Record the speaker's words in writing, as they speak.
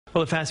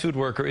Well, a fast food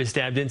worker is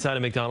stabbed inside a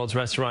McDonald's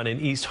restaurant in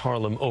East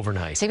Harlem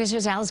overnight. CBS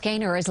News' Alice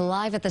Gaynor is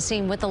live at the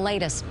scene with the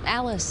latest.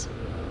 Alice.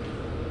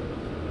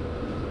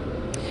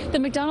 The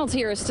McDonald's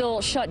here is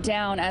still shut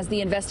down as the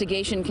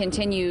investigation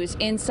continues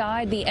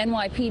inside the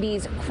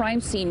NYPD's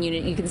crime scene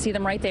unit. You can see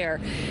them right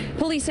there.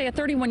 Police say a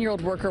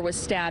 31-year-old worker was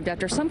stabbed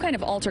after some kind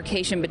of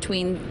altercation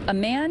between a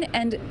man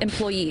and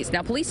employees.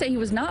 Now, police say he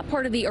was not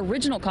part of the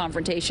original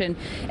confrontation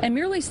and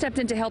merely stepped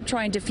in to help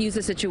try and defuse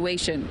the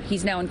situation.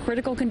 He's now in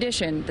critical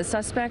condition. The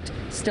suspect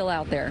still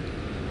out there.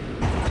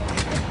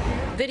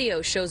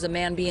 Video shows a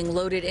man being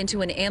loaded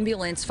into an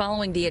ambulance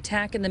following the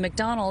attack in the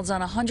McDonald's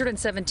on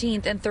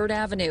 117th and 3rd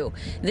Avenue.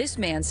 This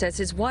man says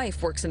his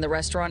wife works in the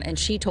restaurant and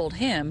she told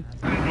him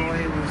the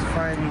boy was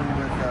fighting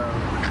with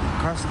a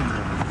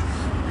customer,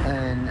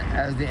 and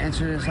as they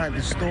entered inside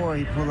the store,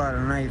 he pulled out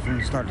a knife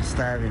and started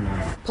stabbing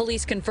him.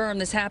 Police confirm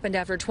this happened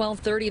after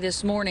 12:30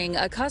 this morning.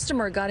 A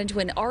customer got into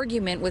an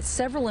argument with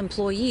several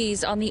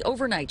employees on the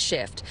overnight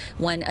shift.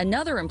 When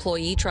another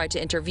employee tried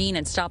to intervene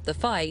and stop the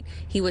fight,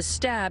 he was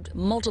stabbed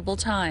multiple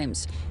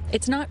times.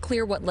 It's not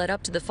clear what led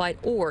up to the fight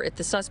or if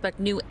the suspect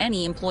knew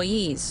any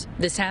employees.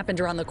 This happened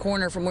around the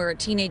corner from where a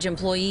teenage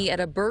employee at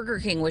a Burger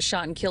King was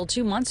shot and killed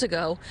 2 months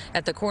ago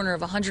at the corner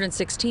of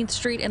 116th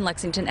Street and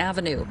Lexington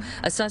Avenue.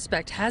 A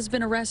suspect has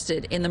been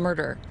arrested in the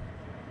murder.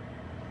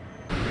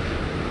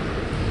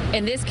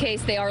 In this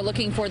case, they are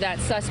looking for that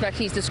suspect.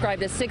 He's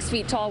described as 6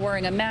 feet tall,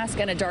 wearing a mask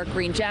and a dark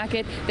green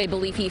jacket. They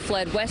believe he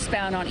fled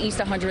westbound on East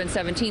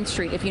 117th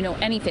Street. If you know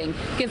anything,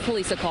 give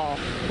police a call.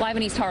 Live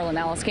in East Harlem,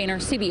 Alice Gaynor,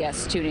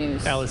 CBS 2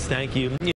 News. Alice, thank you.